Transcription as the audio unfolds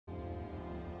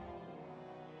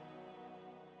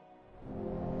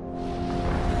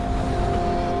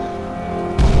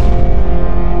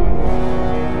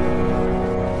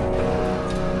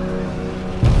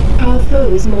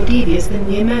is more devious than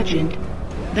we imagined.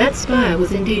 That spire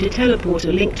was indeed a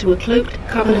teleporter linked to a cloaked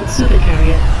Covenant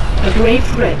supercarrier, a grave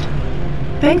threat.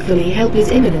 Thankfully, help is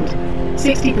imminent.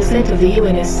 60% of the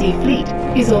UNSC fleet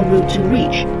is en route to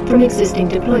Reach from existing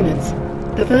deployments.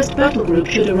 The first battle group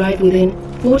should arrive within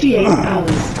 48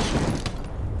 hours.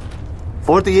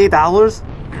 48 hours?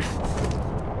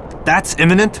 That's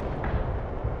imminent?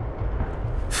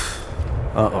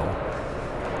 Uh-oh.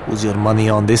 Who's your money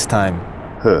on this time?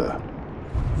 Her.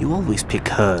 You always pick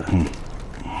her.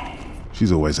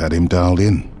 She's always had him dialed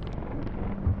in.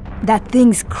 That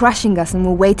thing's crushing us and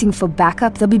we're waiting for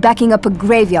backup. They'll be backing up a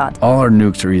graveyard. All our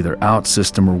nukes are either out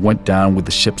system or went down with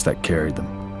the ships that carried them.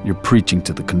 You're preaching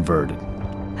to the converted.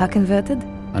 How converted?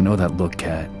 I know that look,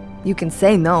 Kat. You can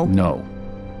say no. No.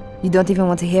 You don't even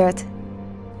want to hear it?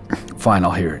 Fine,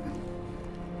 I'll hear it.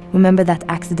 Remember that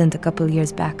accident a couple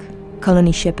years back?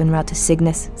 Colony ship en route to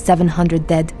Cygnus, 700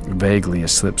 dead. Vaguely a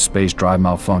slip space drive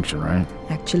malfunction, right?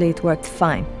 Actually, it worked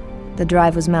fine. The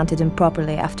drive was mounted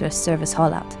improperly after a service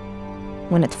haul-out.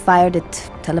 When it fired,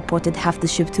 it teleported half the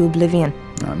ship to oblivion.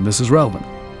 This is relevant.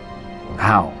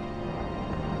 How?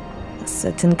 A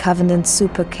certain Covenant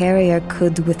supercarrier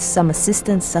could, with some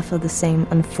assistance, suffer the same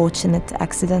unfortunate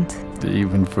accident.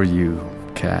 Even for you,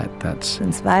 Kat, that's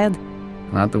Inspired?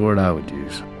 not the word I would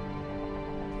use.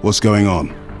 What's going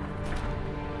on?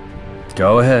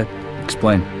 Go ahead.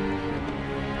 Explain.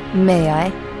 May I?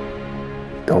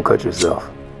 Don't cut yourself.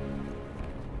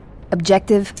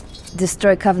 Objective: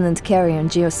 destroy Covenant carrier in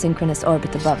geosynchronous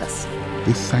orbit above us.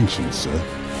 With sanctions, sir.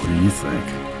 What do you think?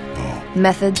 Oh.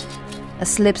 Method: a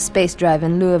slip space drive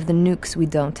in lieu of the nukes we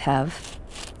don't have.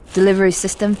 Delivery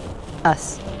system: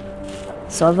 us.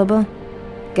 Solvable?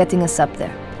 Getting us up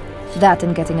there. That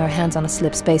and getting our hands on a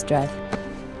slip space drive.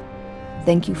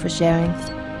 Thank you for sharing.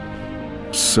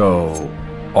 So,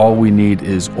 all we need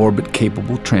is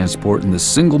orbit-capable transport and the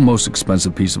single most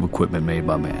expensive piece of equipment made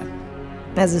by man.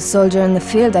 As a soldier in the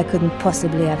field, I couldn't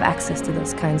possibly have access to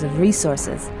those kinds of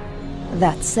resources.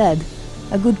 That said,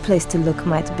 a good place to look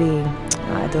might be,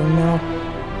 I don't know,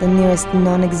 the nearest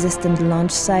non-existent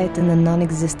launch site in the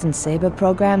non-existent Saber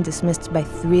program dismissed by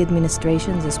 3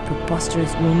 administrations as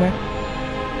preposterous rumor,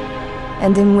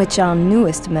 and in which our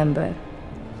newest member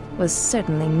was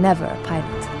certainly never a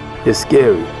pilot. You're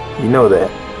scary. You know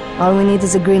that. All we need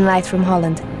is a green light from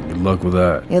Holland. Good luck with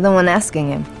that. You're the one asking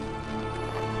him.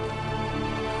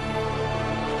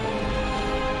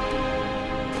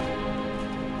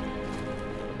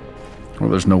 Well,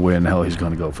 there's no way in hell he's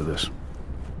gonna go for this.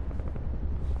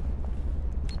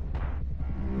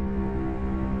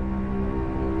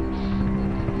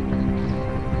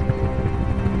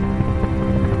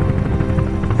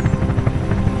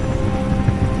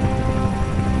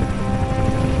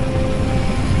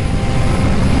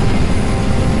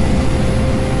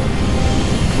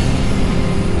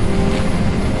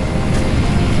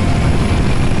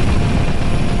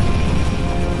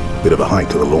 Bit of a hike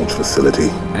to the launch facility.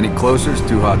 Any closer, it's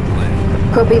too hot to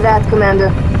land. Copy that, Commander.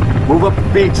 Move up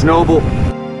the beach, Noble.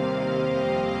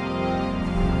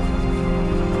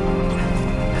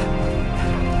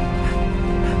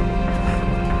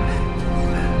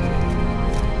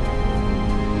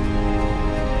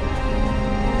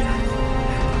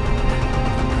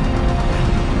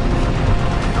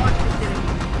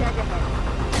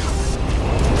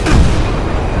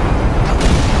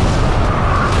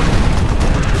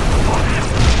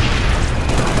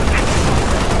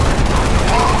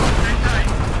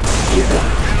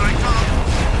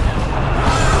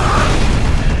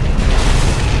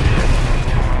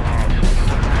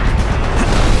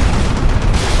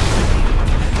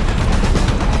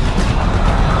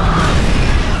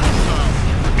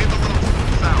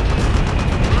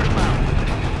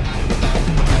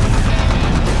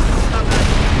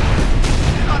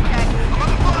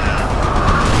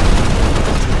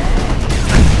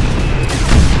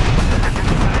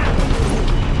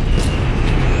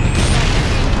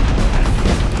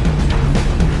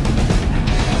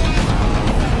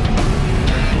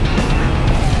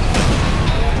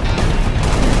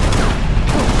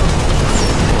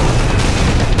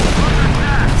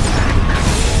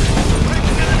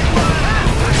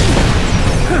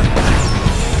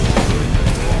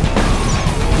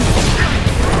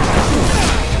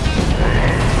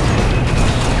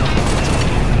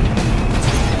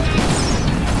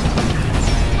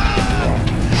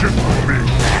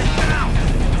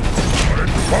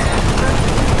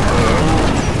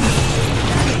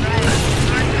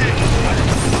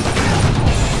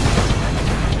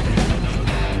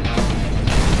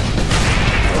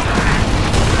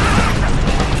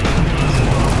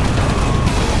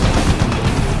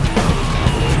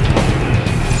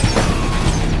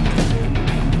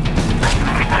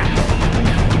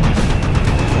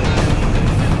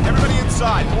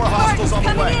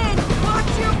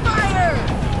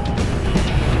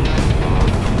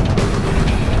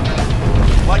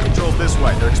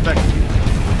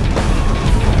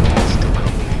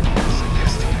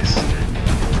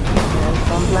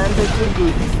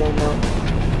 ingredients they know.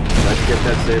 Let's get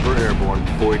that Saber airborne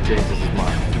before he changes his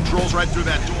mind. Controls right through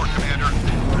that door, Commander.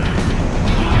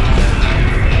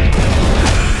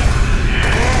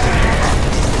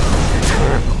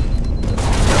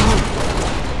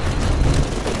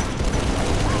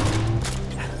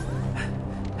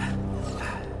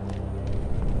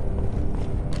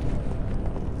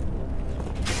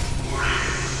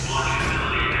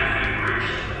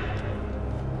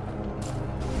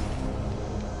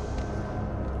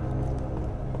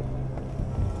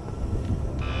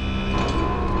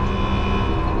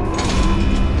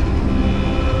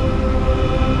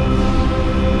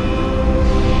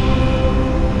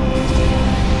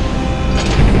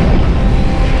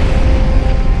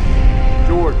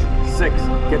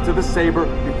 Get to the Saber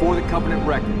before the Covenant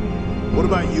wreck it. What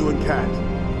about you and Kat?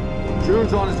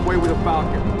 June's on his way with a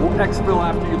Falcon. We'll exfil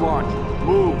after you launch.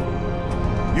 Move.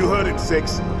 You heard him,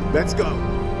 6. Let's go.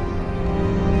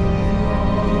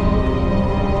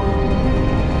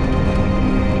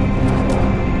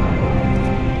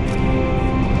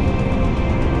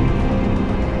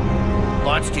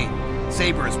 Launch team,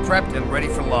 Saber is prepped and ready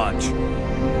for launch.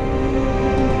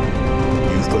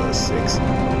 You first, 6.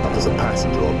 Up as a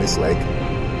passenger on this leg.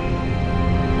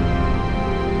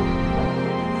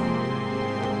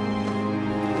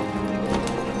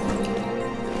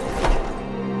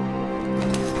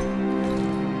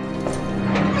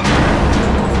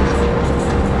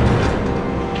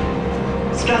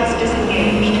 Struts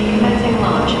disengaged. Commencing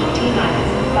launch in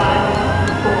T-minus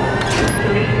 5, 4,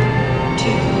 3,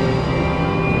 2.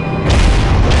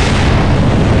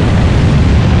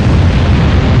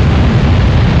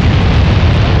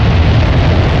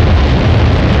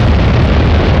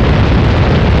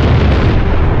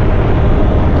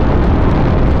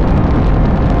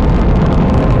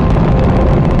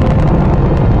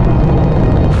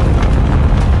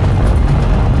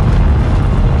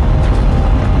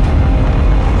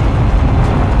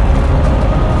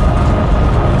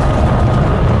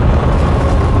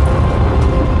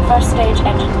 First stage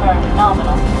engine burn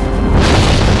nominal.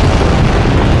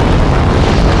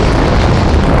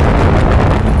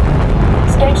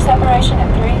 Stage separation in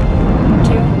 3,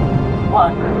 2,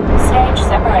 1. Stage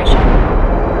separation.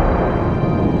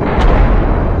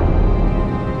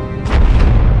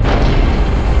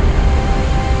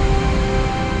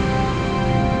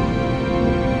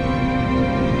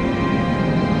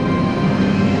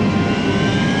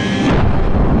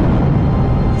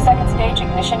 Second stage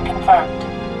ignition confirmed.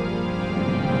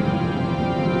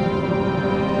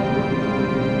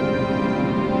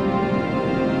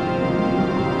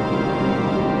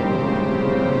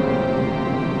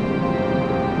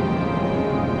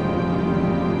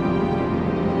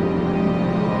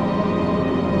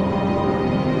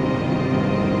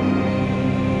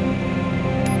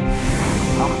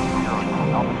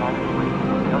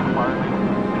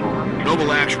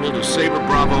 Noble Actual to Saber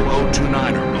Bravo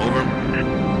 029er, over.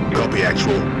 Copy,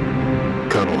 Actual.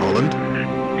 Colonel Holland?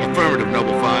 Affirmative,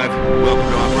 Noble 5. Welcome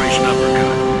to Operation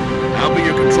Uppercut. I'll be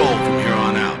your control from here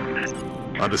on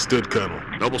out. Understood, Colonel.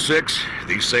 Noble 6,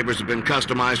 these Sabers have been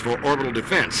customized for orbital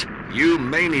defense. You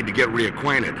may need to get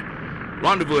reacquainted.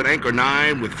 Rendezvous at Anchor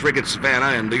 9 with Frigate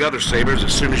Savannah and the other Sabers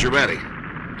as soon as you're ready.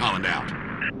 Holland out.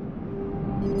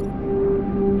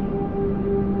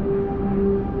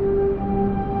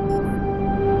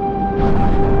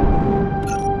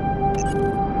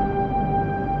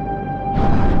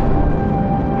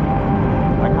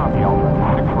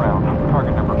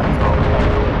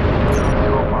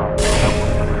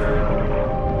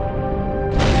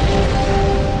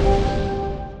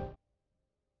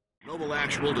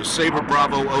 Actual to Saber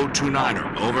Bravo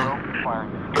 029er,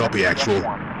 over. Copy, Actual.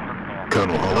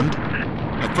 Colonel Holland?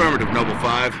 Affirmative, Noble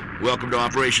 5. Welcome to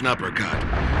Operation Uppercut.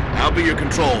 I'll be your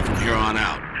control from here on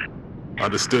out.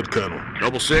 Understood, Colonel.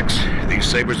 Noble 6, these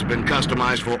Sabers have been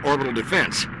customized for orbital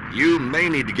defense. You may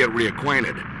need to get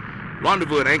reacquainted.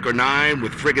 Rendezvous at Anchor 9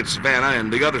 with Frigate Savannah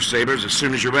and the other Sabers as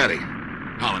soon as you're ready.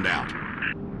 Holland out.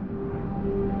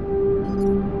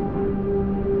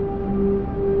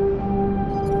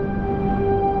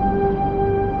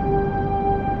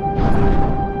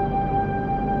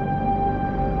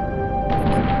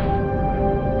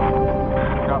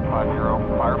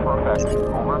 Fire for effect.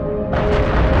 Over.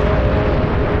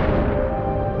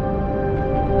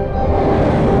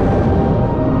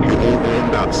 You all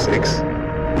warmed up, 6.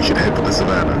 We should head for the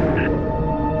Savannah.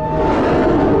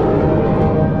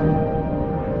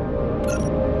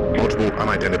 Multiple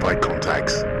unidentified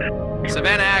contacts.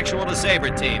 Savannah Actual to Saber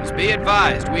teams. Be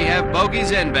advised, we have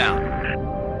bogies inbound.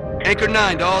 Anchor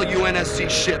 9 to all UNSC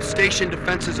ships. Station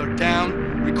defenses are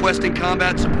down. Requesting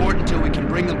combat support until we can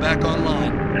bring them back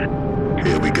online.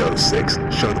 Here we go, 6.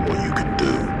 Show them what you can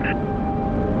do.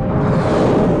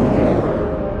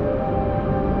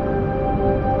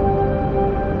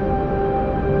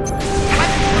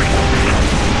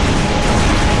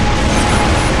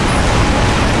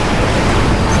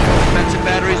 Defensive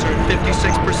batteries are at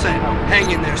 56%. Hang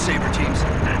in there, Saber teams.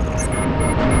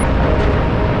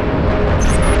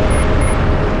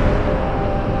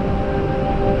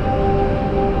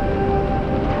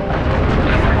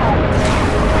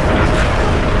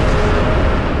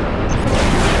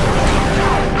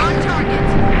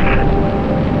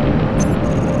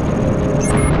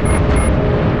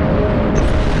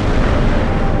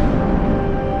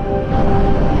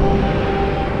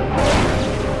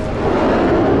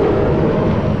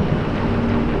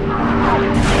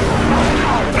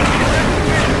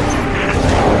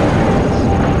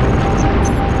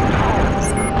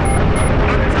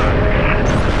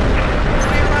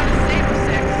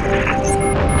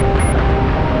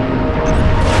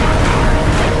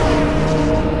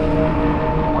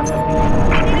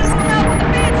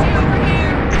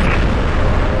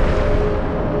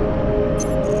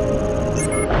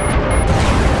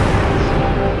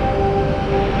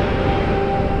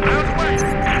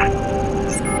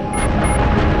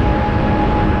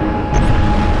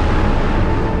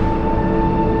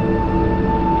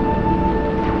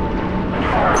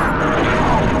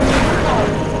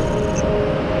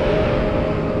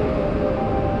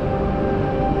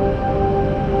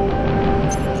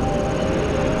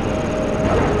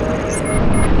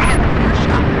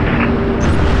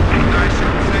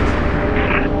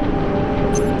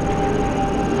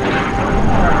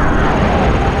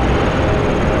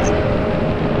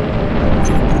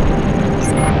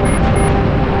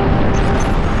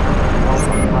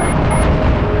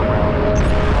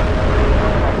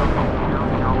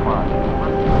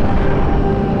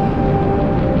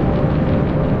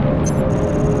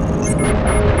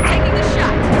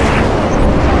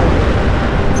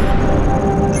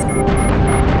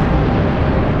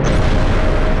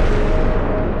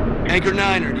 Anchor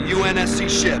 9 are UNSC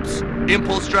ships.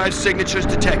 Impulse drive signatures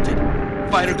detected.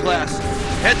 Fighter class.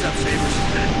 Heads up, Sabers.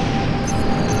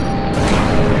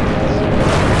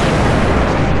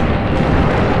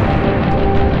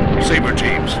 Saber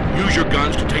teams, use your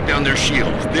guns to take down their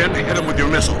shields, then hit them with your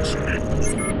missiles.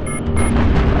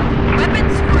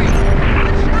 Weapons free.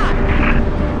 Good shot.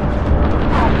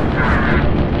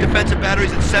 Defensive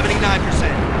batteries at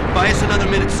 79%. Buy us another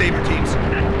minute, Saber teams.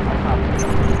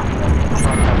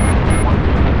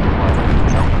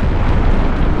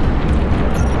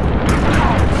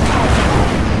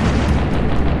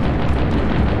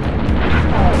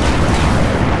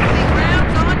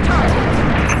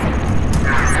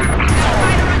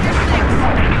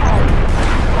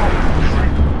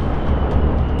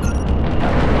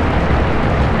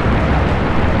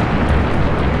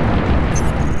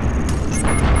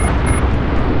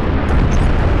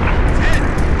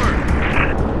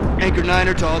 Anchor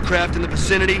 9er to all craft in the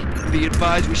vicinity. Be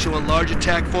advised we show a large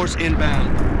attack force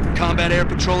inbound. Combat air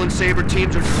patrol and Saber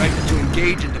teams are directed to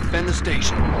engage and defend the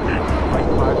station.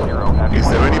 Is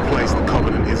there any place the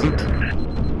Covenant isn't?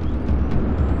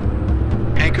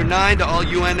 Anchor 9 to all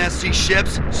UNSC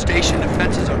ships. Station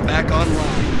defenses are back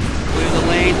online. Clear the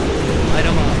lane. Light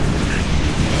them up.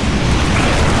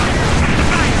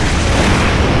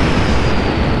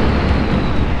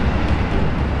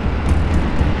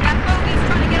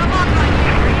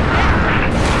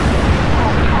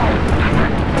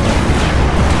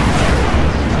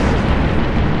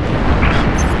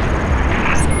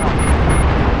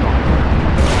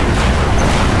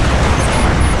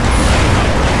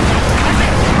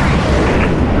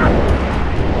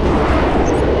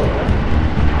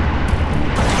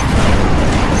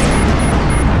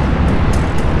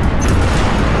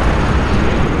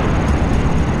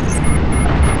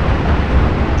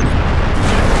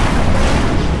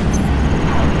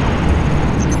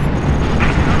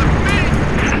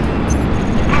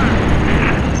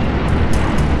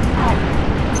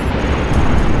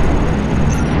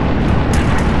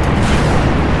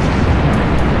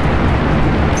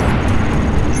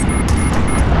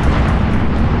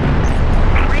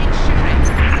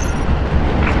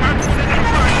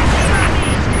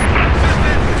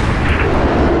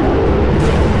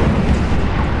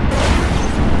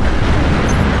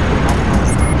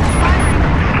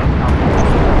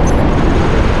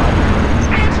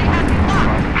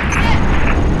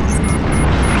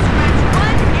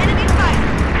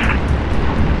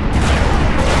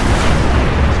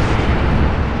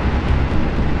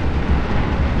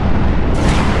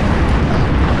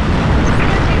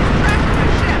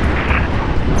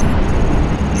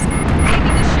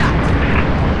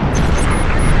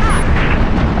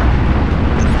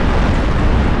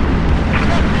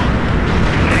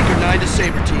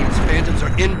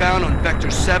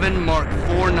 7 Mark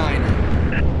 49er.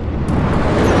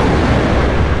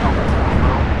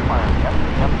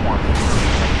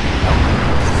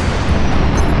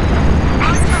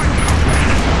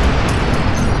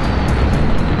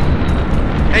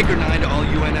 Anchor 9 to all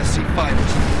UNSC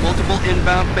fighters. Multiple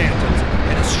inbound Phantoms,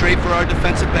 headed straight for our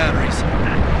defensive batteries.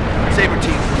 Saber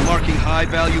teams are marking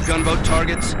high-value gunboat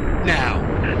targets now.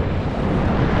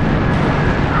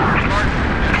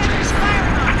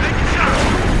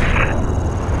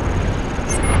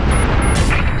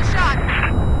 Taking the shot.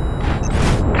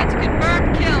 That's a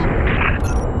confirmed kill.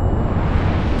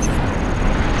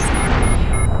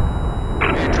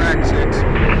 Track 6.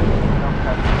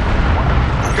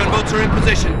 Gunboats are in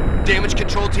position. Damage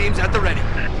control teams at the ready.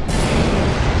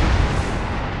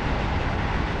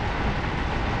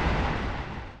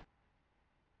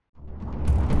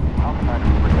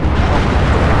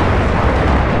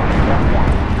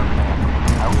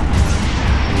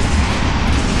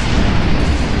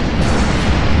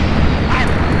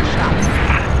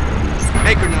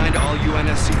 Anchor 9 to all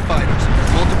UNSC fighters.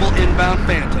 Multiple inbound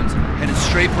Phantoms, headed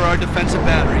straight for our defensive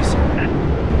batteries.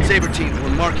 Saber teams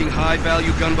were marking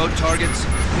high-value gunboat targets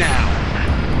now.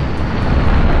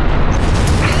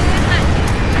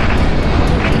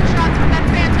 Taking shots with that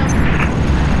Phantom.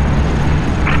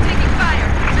 I'm taking fire.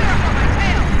 Zero for my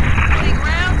tail. Putting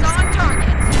rounds on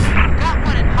targets. Got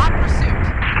one in hot pursuit.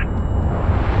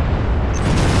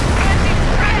 Landing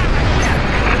straight on my ship.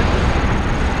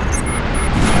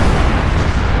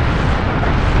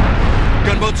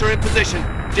 Gunboats are in position.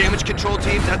 Damage control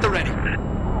teams at the ready.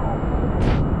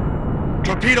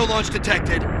 Torpedo launch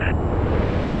detected. Taking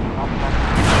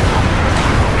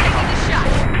the shot.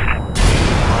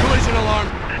 Collision alarm.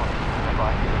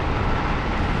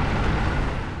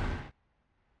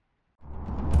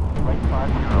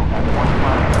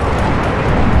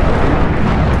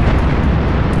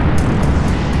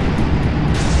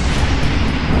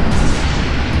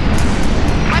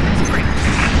 Weapons free.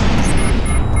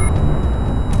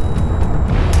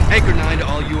 Anchor 9 to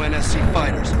all UNSC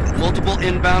fighters. Multiple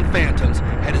inbound Phantoms,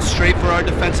 headed straight for our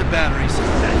defensive batteries.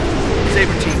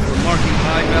 Saber teams were marking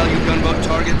high-value gunboat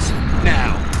targets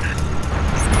now.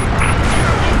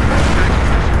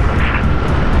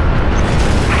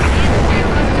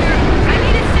 I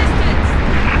need assistance.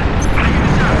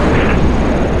 Look out.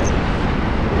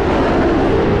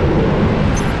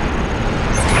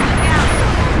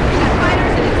 We got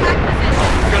fighters in attack position.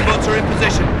 Gunboats are in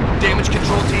position. Damage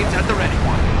control teams at the ready.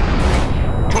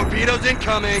 Torpedoes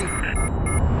incoming.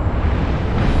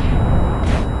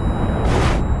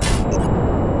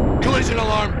 Collision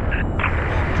alarm.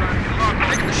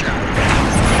 Taking the shot.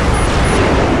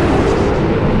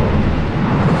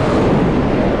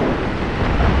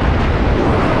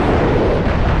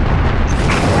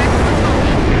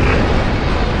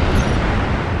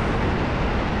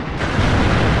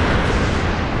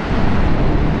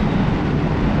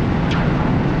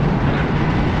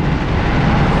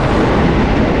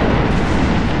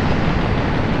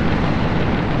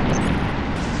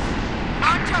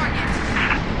 On target.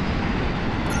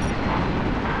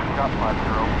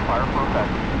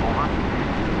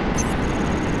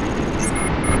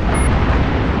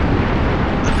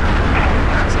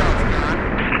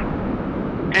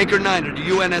 Anchor 9er to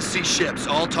UNSC ships.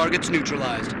 All targets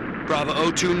neutralized. Bravo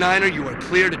 029er, you are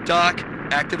clear to dock.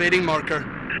 Activating marker.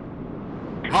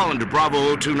 Holland to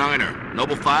Bravo 029er.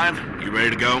 Noble 5, you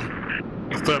ready to go?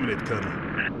 Affirmative, Colonel.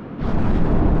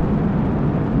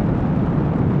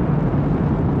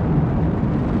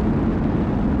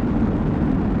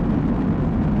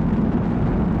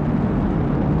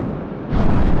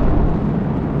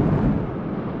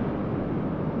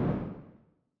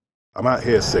 I'm out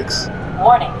here, 6.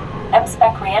 Warning.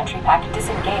 M-Spec re-entry pack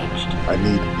disengaged. I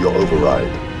need your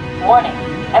override. Warning.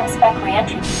 M-Spec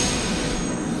re-entry.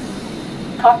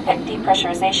 Cockpit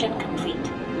depressurization complete.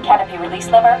 Canopy release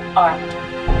lever armed.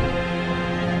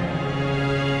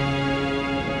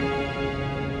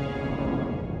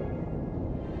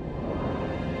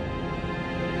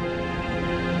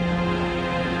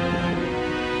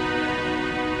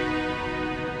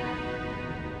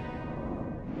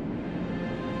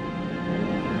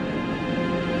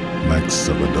 Max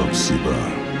Sabadov Siba.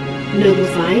 Noble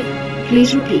 5,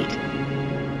 please repeat.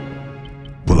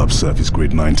 Pull up surface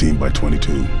grid 19 by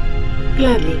 22.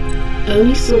 Gladly.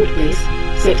 Only sword base,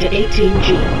 sector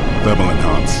 18G. Thermal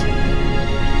enhance.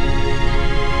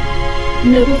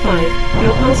 Noble 5,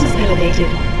 your pulse is elevated.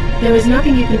 There is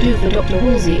nothing you can do for Dr.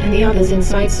 Halsey and the others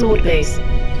inside sword base.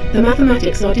 The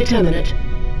mathematics are determinate.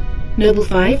 Noble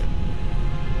 5?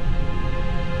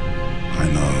 I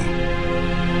know.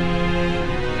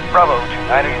 Bravo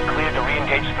 29er, you're cleared to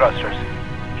re-engage thrusters.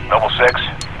 Noble 6,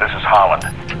 this is Holland.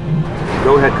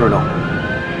 Go ahead, Colonel.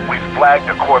 We've flagged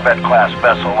a Corvette-class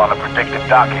vessel on a predicted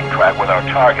docking track with our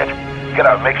target. Get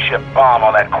our makeshift bomb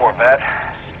on that Corvette,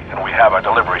 and we have our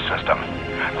delivery system.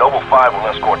 Noble 5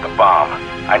 will escort the bomb.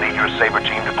 I need your Sabre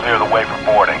team to clear the way for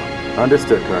boarding.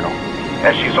 Understood, Colonel.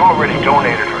 As she's already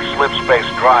donated her slip space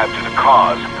drive to the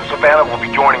cause, Savannah will be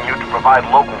joining you to provide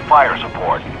local fire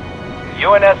support.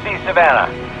 UNSC Savannah.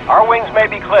 Our wings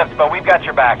may be clipped, but we've got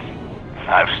your back.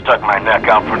 I've stuck my neck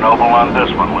out for Noble on this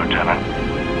one, Lieutenant.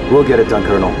 We'll get it done,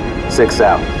 Colonel. 6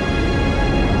 out.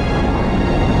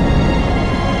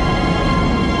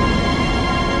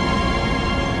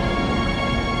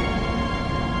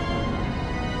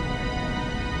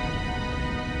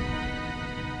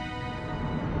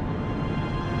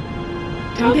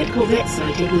 Target Corvette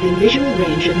sighted within visual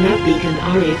range of nav beacon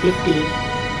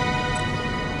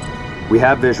RA-15. We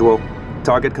have visual.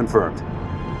 Target confirmed.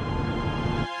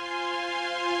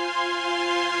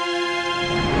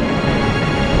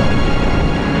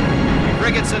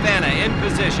 Frigate Savannah in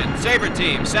position. Sabre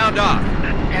team, sound off.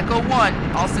 Echo 1,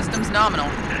 all systems nominal.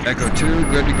 Echo 2,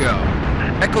 good to go.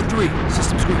 Echo 3,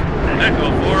 systems green.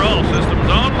 Echo 4, all systems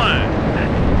online.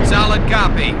 Solid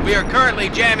copy. We are currently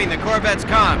jamming the Corvette's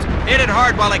comms. Hit it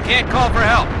hard while it can't call for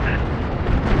help.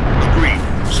 Agreed.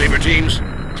 Sabre teams,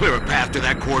 clear a path to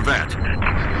that Corvette.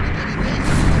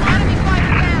 Enemy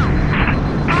fighter down!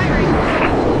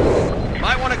 Firing!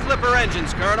 Might want to clip her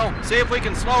engines, Colonel. See if we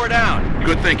can slow her down.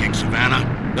 Good thinking, Savannah.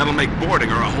 That'll make boarding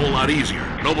her a whole lot easier.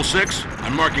 Noble 6,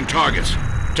 I'm marking targets.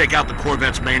 Take out the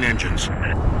Corvette's main engines.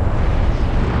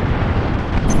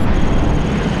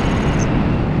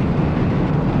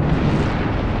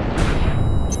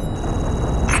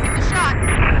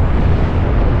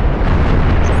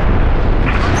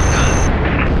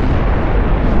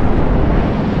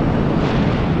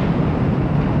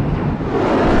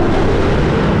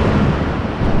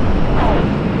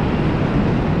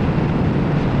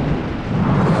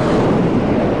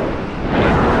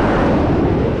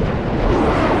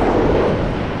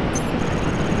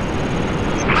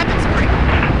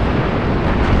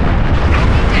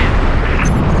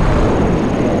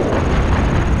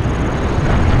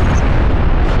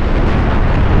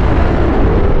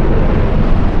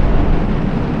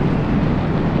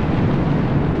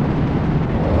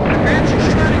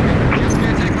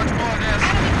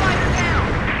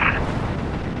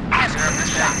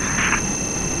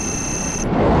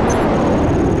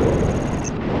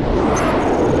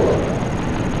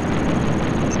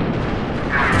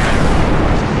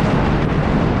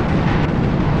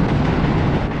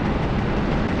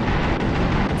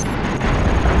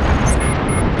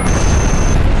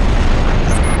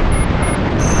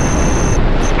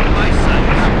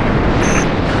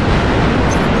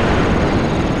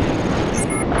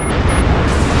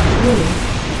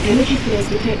 Energy flares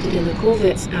detected in the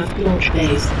Corvette's aft launch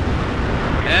bays.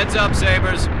 Heads up,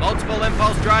 Sabres. Multiple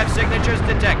impulse drive signatures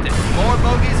detected. More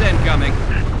bogies incoming.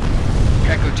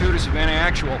 Echo 2 to Savannah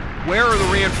Actual. Where are the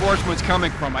reinforcements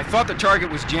coming from? I thought the target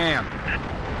was jammed.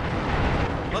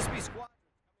 Must be squad.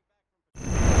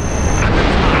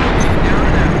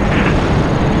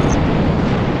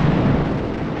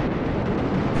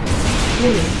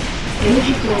 Warning.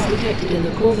 Energy flares detected in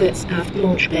the Corvette's aft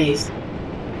launch bays.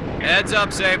 Heads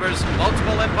up, Sabres.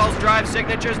 Multiple impulse drive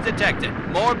signatures detected.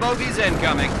 More bogies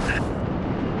incoming.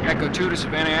 Echo 2 to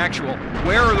Savannah Actual.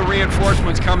 Where are the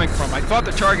reinforcements coming from? I thought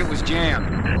the target was jammed.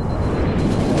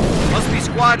 Must be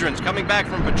squadrons coming back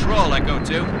from patrol, Echo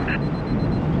 2.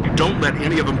 Don't let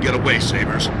any of them get away,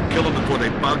 Sabres. Kill them before they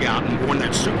bug out and warn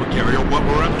that supercarrier what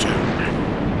we're up to.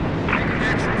 Taking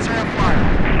action, set fire.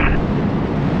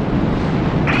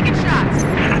 Taking shots.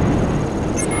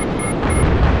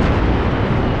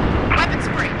 Weapons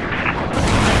free.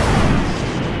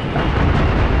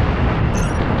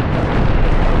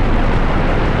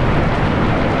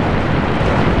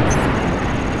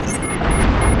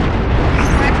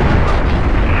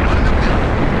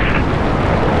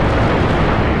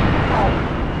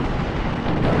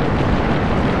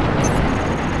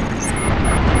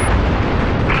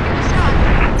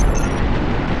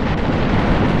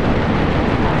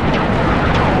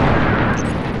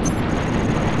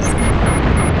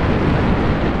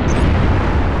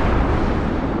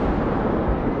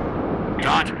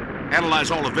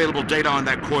 Analyze all available data on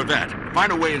that Corvette.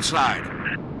 Find a way inside.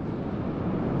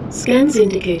 Scans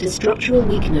indicate a structural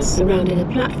weakness surrounding a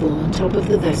platform on top of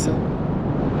the vessel.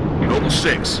 Noble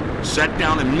 6, set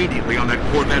down immediately on that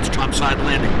Corvette's topside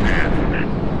landing pad.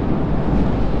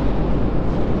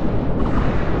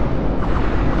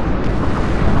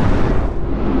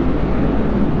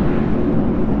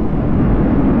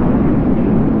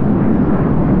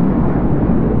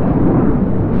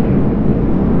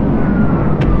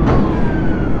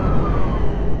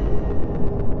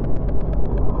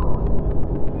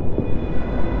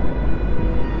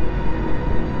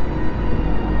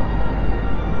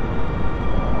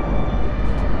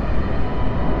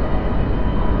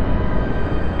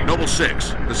 Noble 6,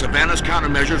 the Savannah's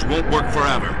countermeasures won't work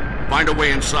forever. Find a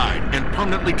way inside and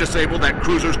permanently disable that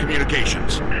cruiser's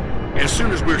communications. As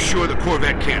soon as we're sure the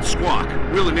Corvette can't squawk,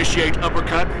 we'll initiate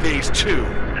Uppercut Phase 2.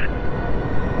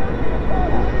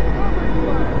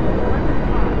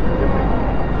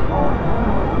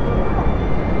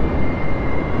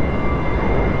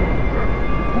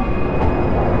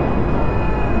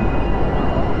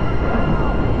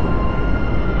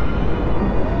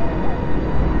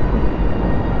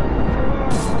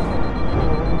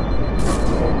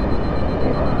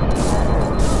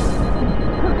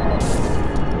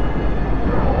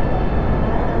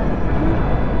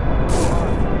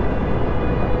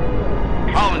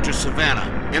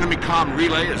 Savannah. Enemy comm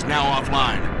relay is now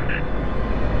offline.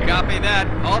 Copy that.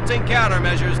 Halting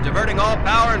countermeasures, diverting all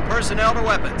power and personnel to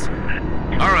weapons.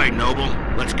 All right, Noble.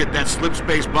 Let's get that slip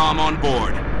space bomb on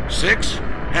board. 6,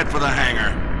 head for the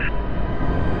hangar.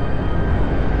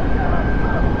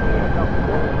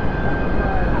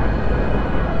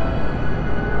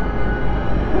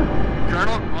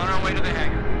 Colonel, on our way to the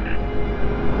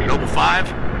hangar. Noble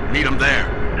 5, meet him there.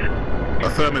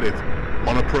 Affirmative.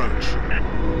 On approach.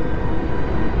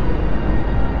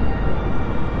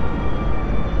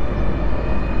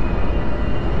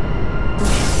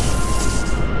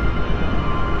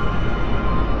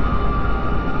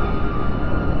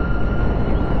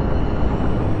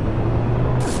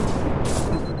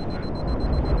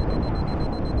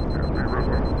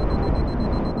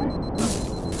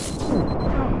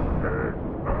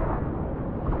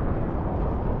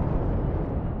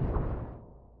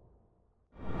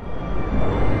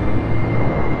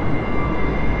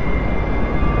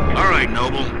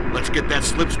 Noble, let's get that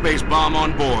slip space bomb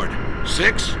on board.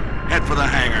 6, head for the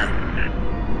hangar.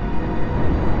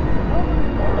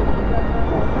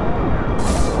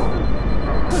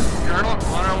 Colonel,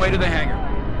 on our way to the hangar.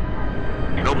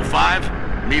 Noble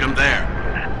 5, meet him there.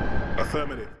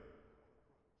 Affirmative.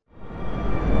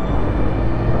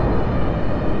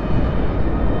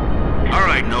 All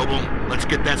right, Noble, let's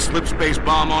get that slip space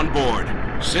bomb on board.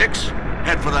 6,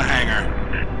 head for the hangar.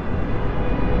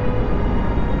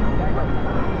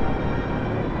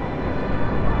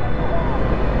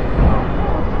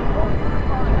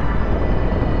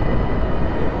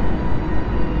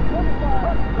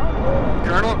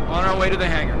 Way to the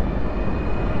hangar.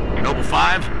 Noble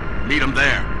 5, meet him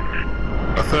there.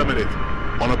 Affirmative.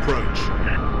 On approach.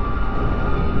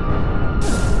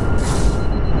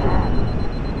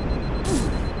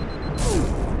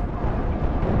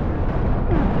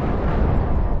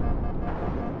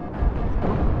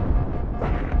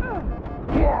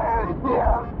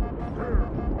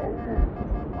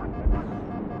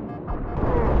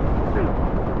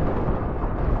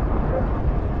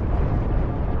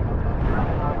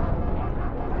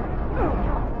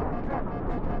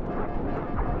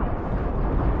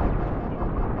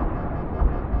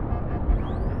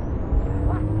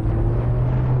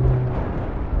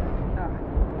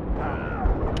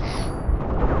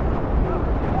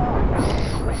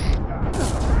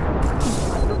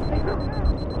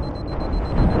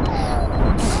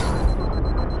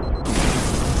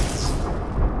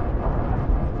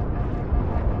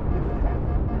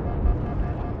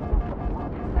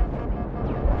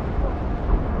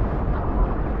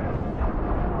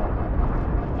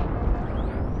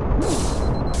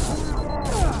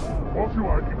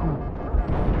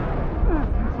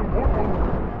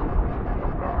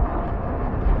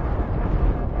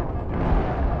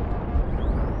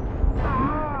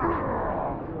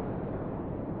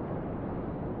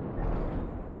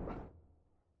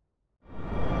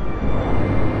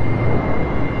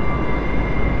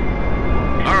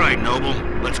 Noble,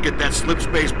 let's get that slip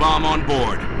space bomb on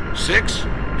board. 6,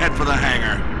 head for the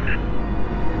hangar.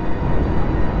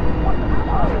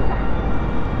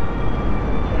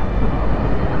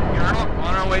 Colonel,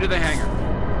 on our way to the hangar.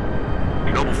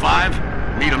 Noble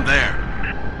 5, meet him there.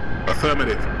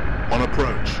 Affirmative. On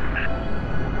approach.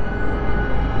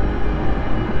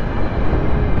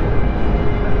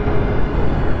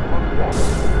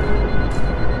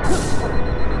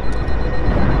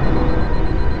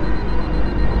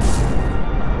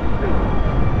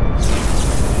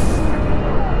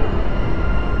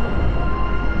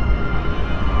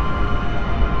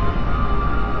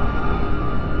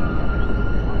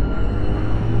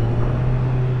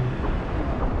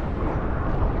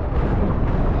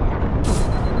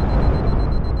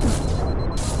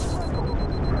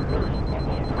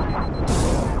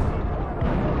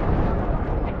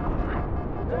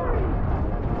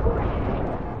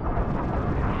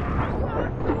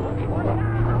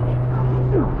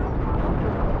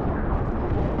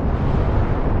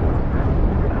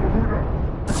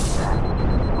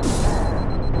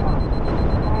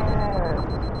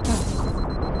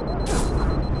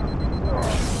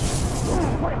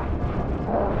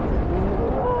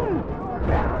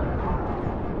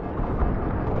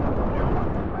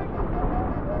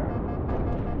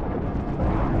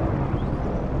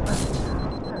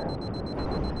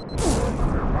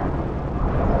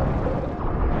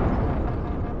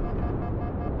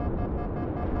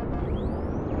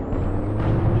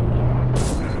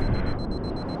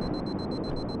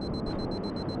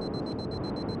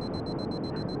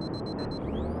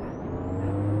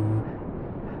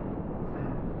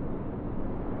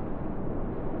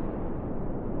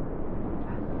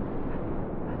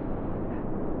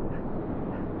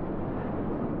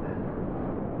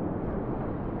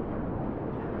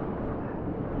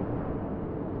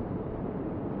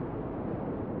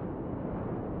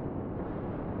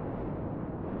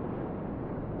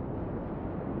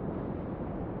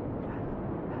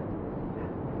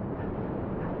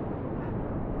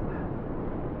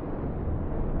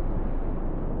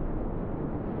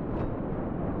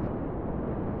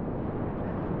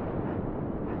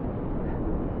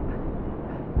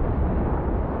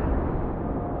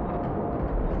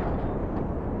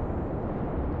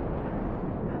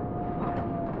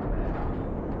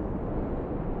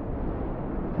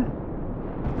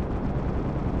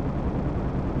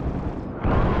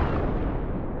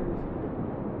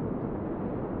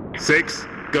 6,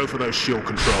 go for those shield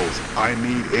controls. I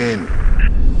need in.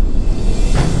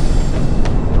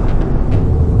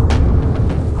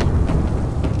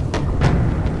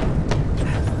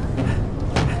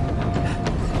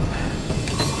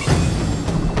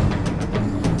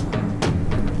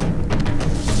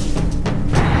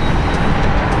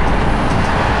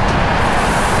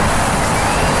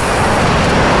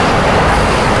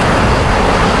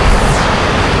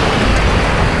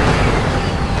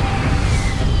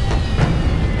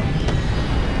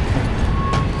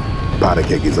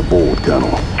 Powderkeg is aboard, Colonel.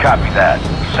 Copy that.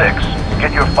 6,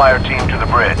 get your fire team to the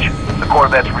bridge. The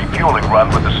Corvette's refueling run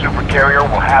with the supercarrier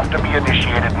will have to be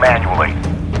initiated manually.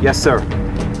 Yes, sir.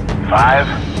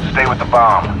 5, stay with the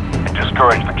bomb and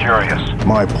discourage the curious.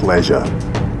 My pleasure.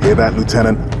 Hear that,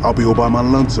 Lieutenant? I'll be all by my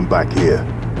lonesome back here.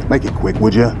 Make it quick,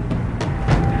 would ya?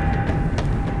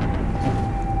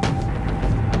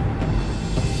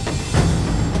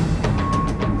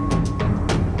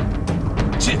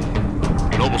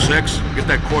 Noble 6, get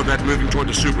that Corvette moving toward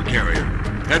the supercarrier.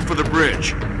 Head for the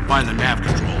bridge. Find the nav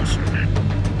controls.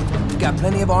 We've got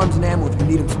plenty of arms and ammo if you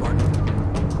need them, Spartan.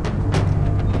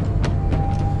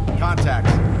 Contact.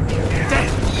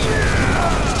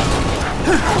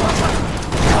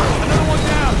 Another one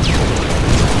down!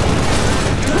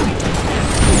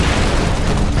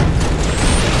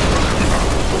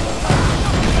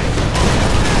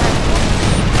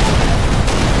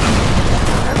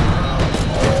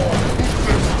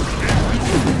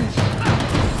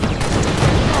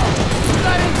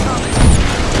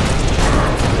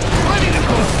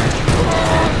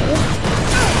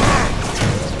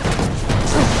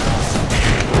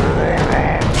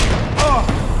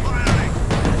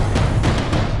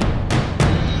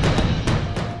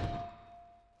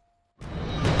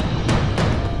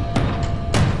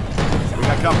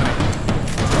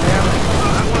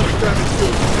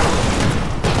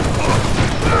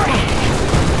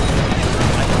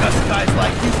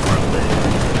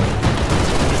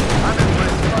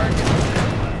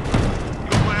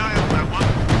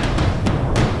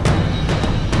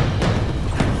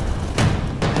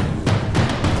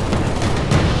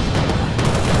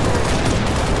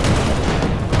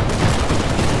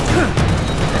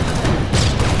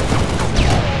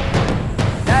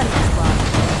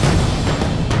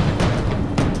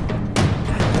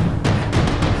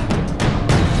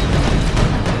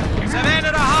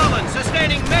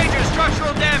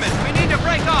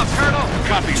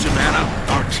 Copy, Savannah.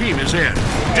 Our team is in.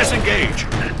 Disengage.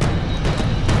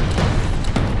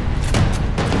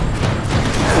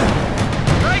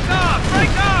 Break off! Break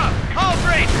off! Hull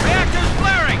breach! Reactor's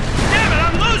flaring! Damn it,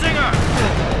 I'm losing her!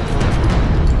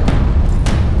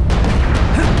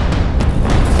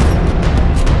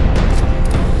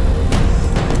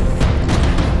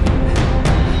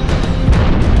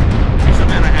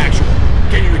 Savannah, actual.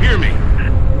 Can you hear me?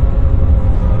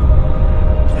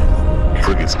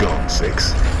 Frigate's gone,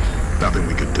 6. Nothing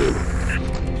we could do.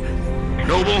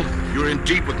 Noble, you're in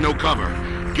deep with no cover.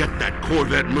 Get that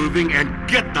Corvette moving and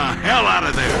get the hell out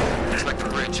of there! Looks like the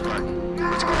bridge, Spartan.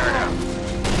 Let's clear it out.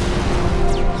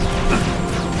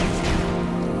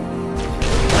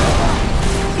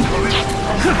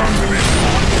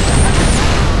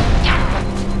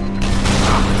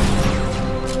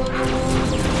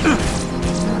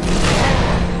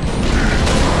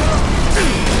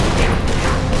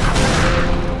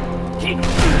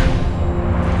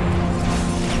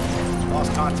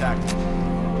 Lost contact.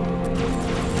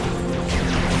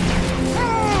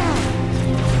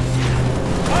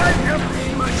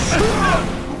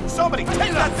 Somebody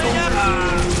take that thing out!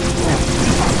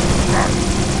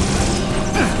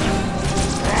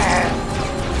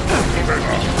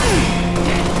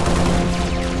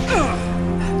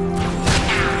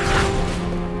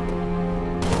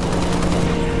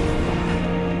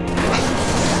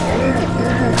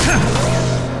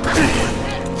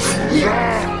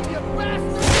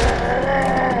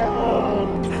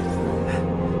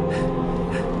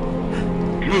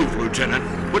 Move, Lieutenant.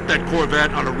 Put that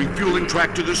Corvette on a refueling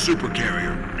track to the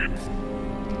supercarrier.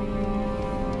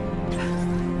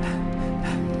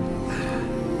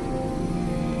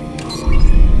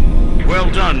 Well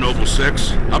done, Noble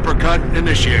 6. Uppercut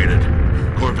initiated.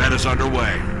 Corvette is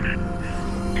underway.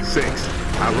 6,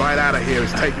 our ride out of here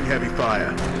is taking heavy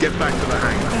fire. Get back to the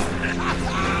hangar.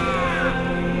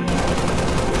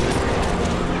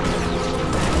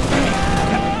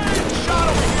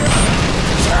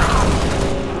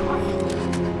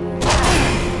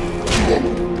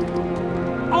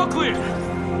 All clear!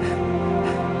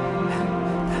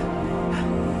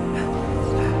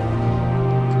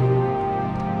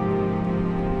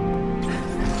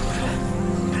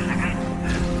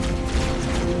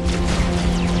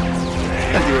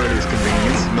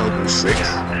 convenience, Noble 6.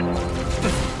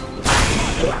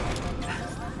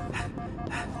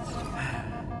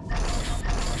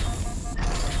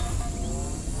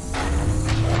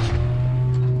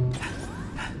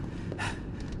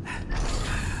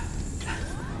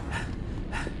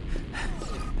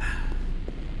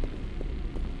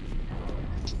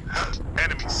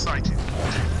 Enemy sighted.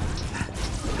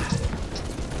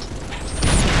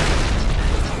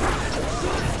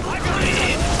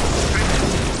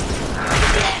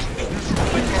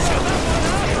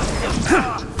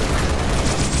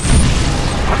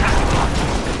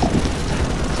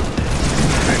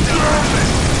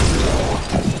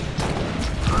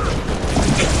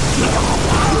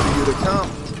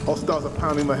 Hostiles are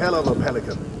pounding the hell out of a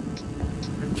Pelican.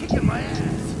 They're kicking my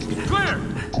ass. Clear!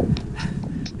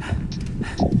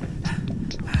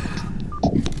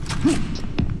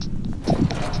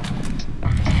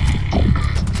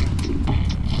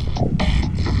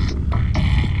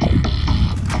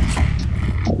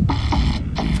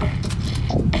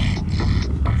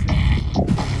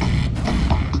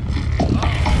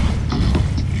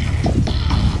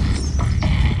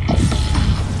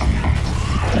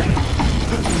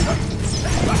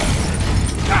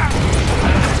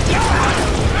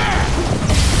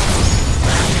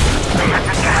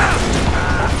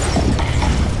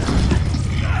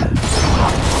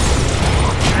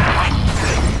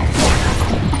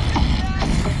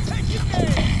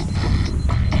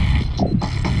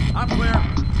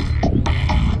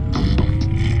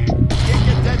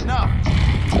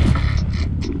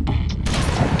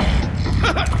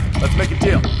 Let's make a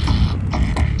deal.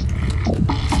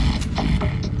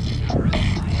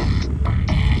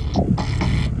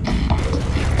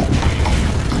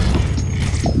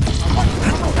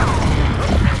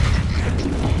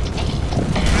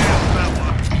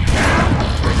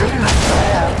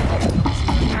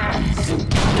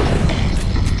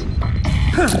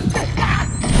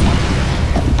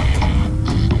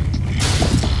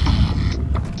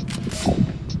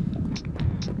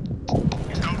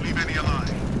 Don't leave any alive.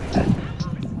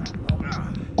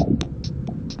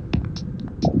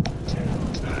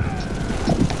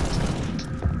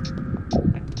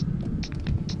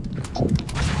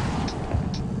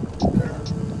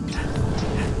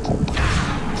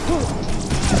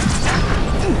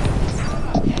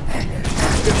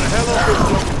 Get the hell off this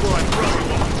joke before I throw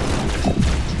you off.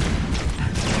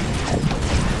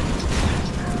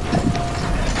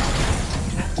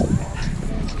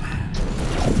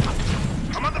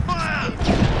 I'm under fire!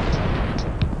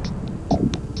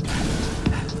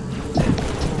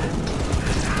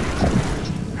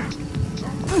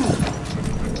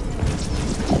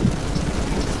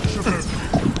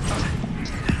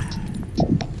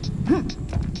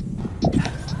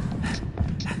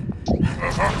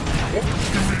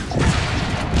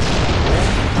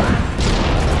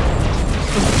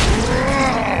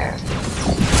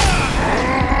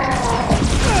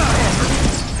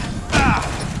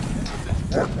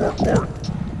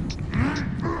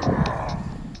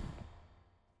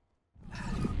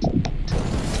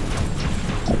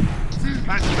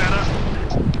 That's better.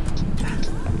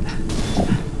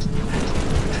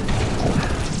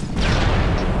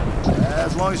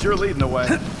 As long as you're leading the way.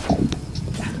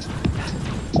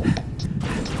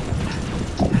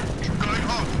 Going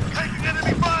hot. Taking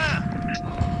enemy fire!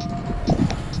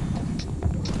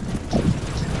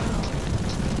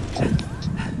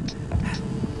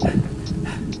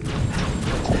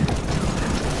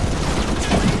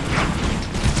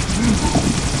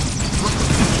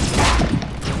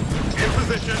 In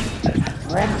position.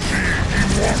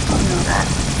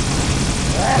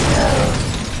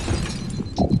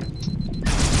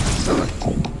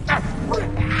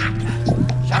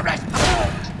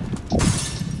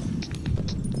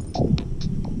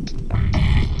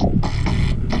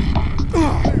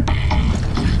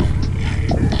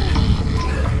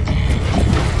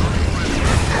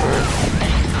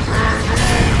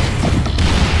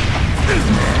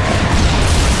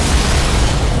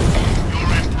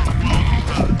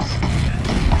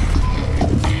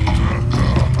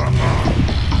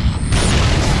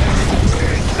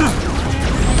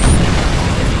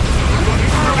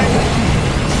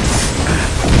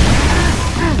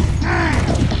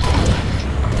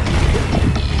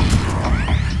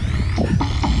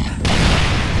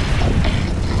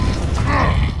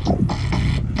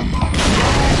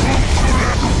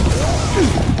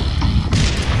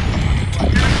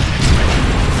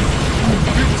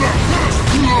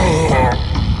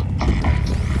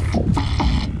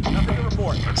 Nothing to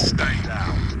report. Let's stay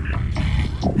down.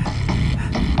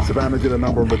 Savannah did a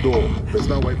number on the door. There's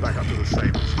no way back up to the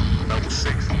Sabres. Noble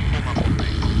 6, form up on me.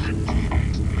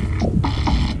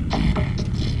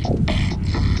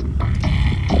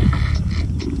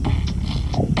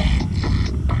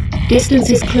 Distance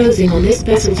is closing on this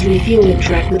vessel's refueling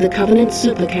track with the Covenant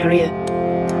supercarrier.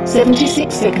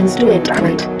 76 seconds to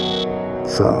endpoint.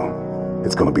 So,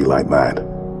 it's gonna be like that.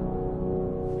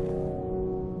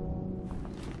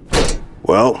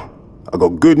 Well, I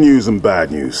got good news and bad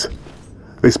news.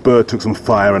 This bird took some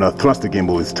fire and our thruster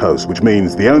gimbal is toast, which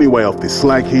means the only way off this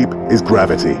slag heap is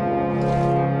gravity.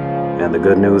 And the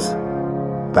good news?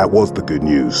 That was the good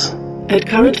news. At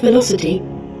current velocity,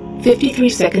 53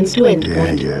 seconds to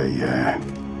endpoint. Yeah.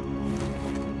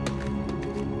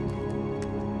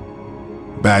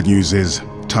 Bad news is,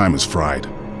 time is fried.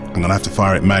 I'm gonna have to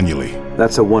fire it manually.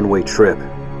 That's a one-way trip.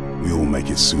 We all make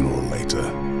it sooner or later.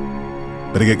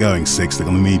 Better get going, Six. They're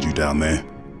gonna need you down there.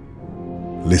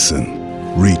 Listen,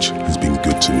 Reach has been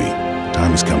good to me. Time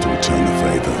has come to return the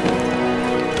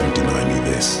favor. Don't deny me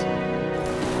this.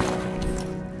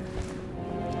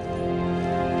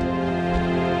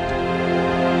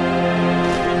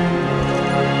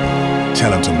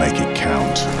 Tell him to make it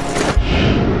count.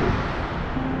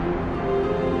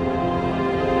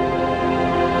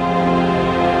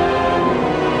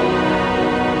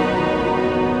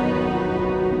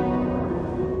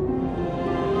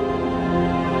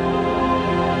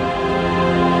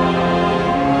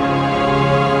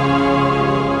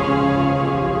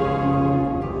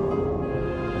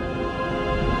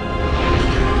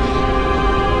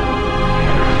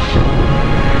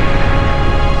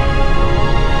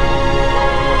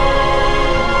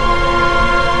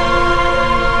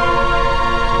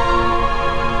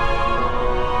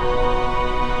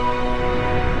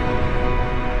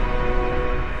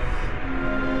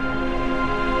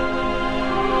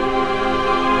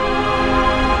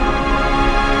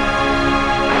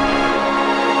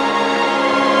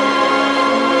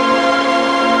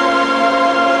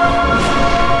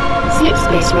 Slip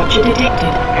space rupture detected.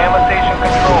 Gamma station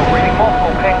control, reading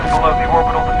multiple pings below the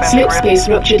orbital defense Slip grid. space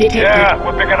rupture detected. Yeah,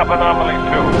 we're picking up anomalies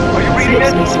too. Are you reading Slip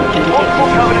it? space rupture detected. Multiple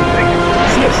Covenant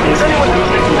signatures. Slip space rupture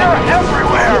detected. They're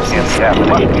everywhere. Slip space rupture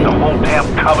detected. The whole damn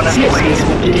Covenant, Slip please. space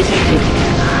rupture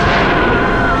detected.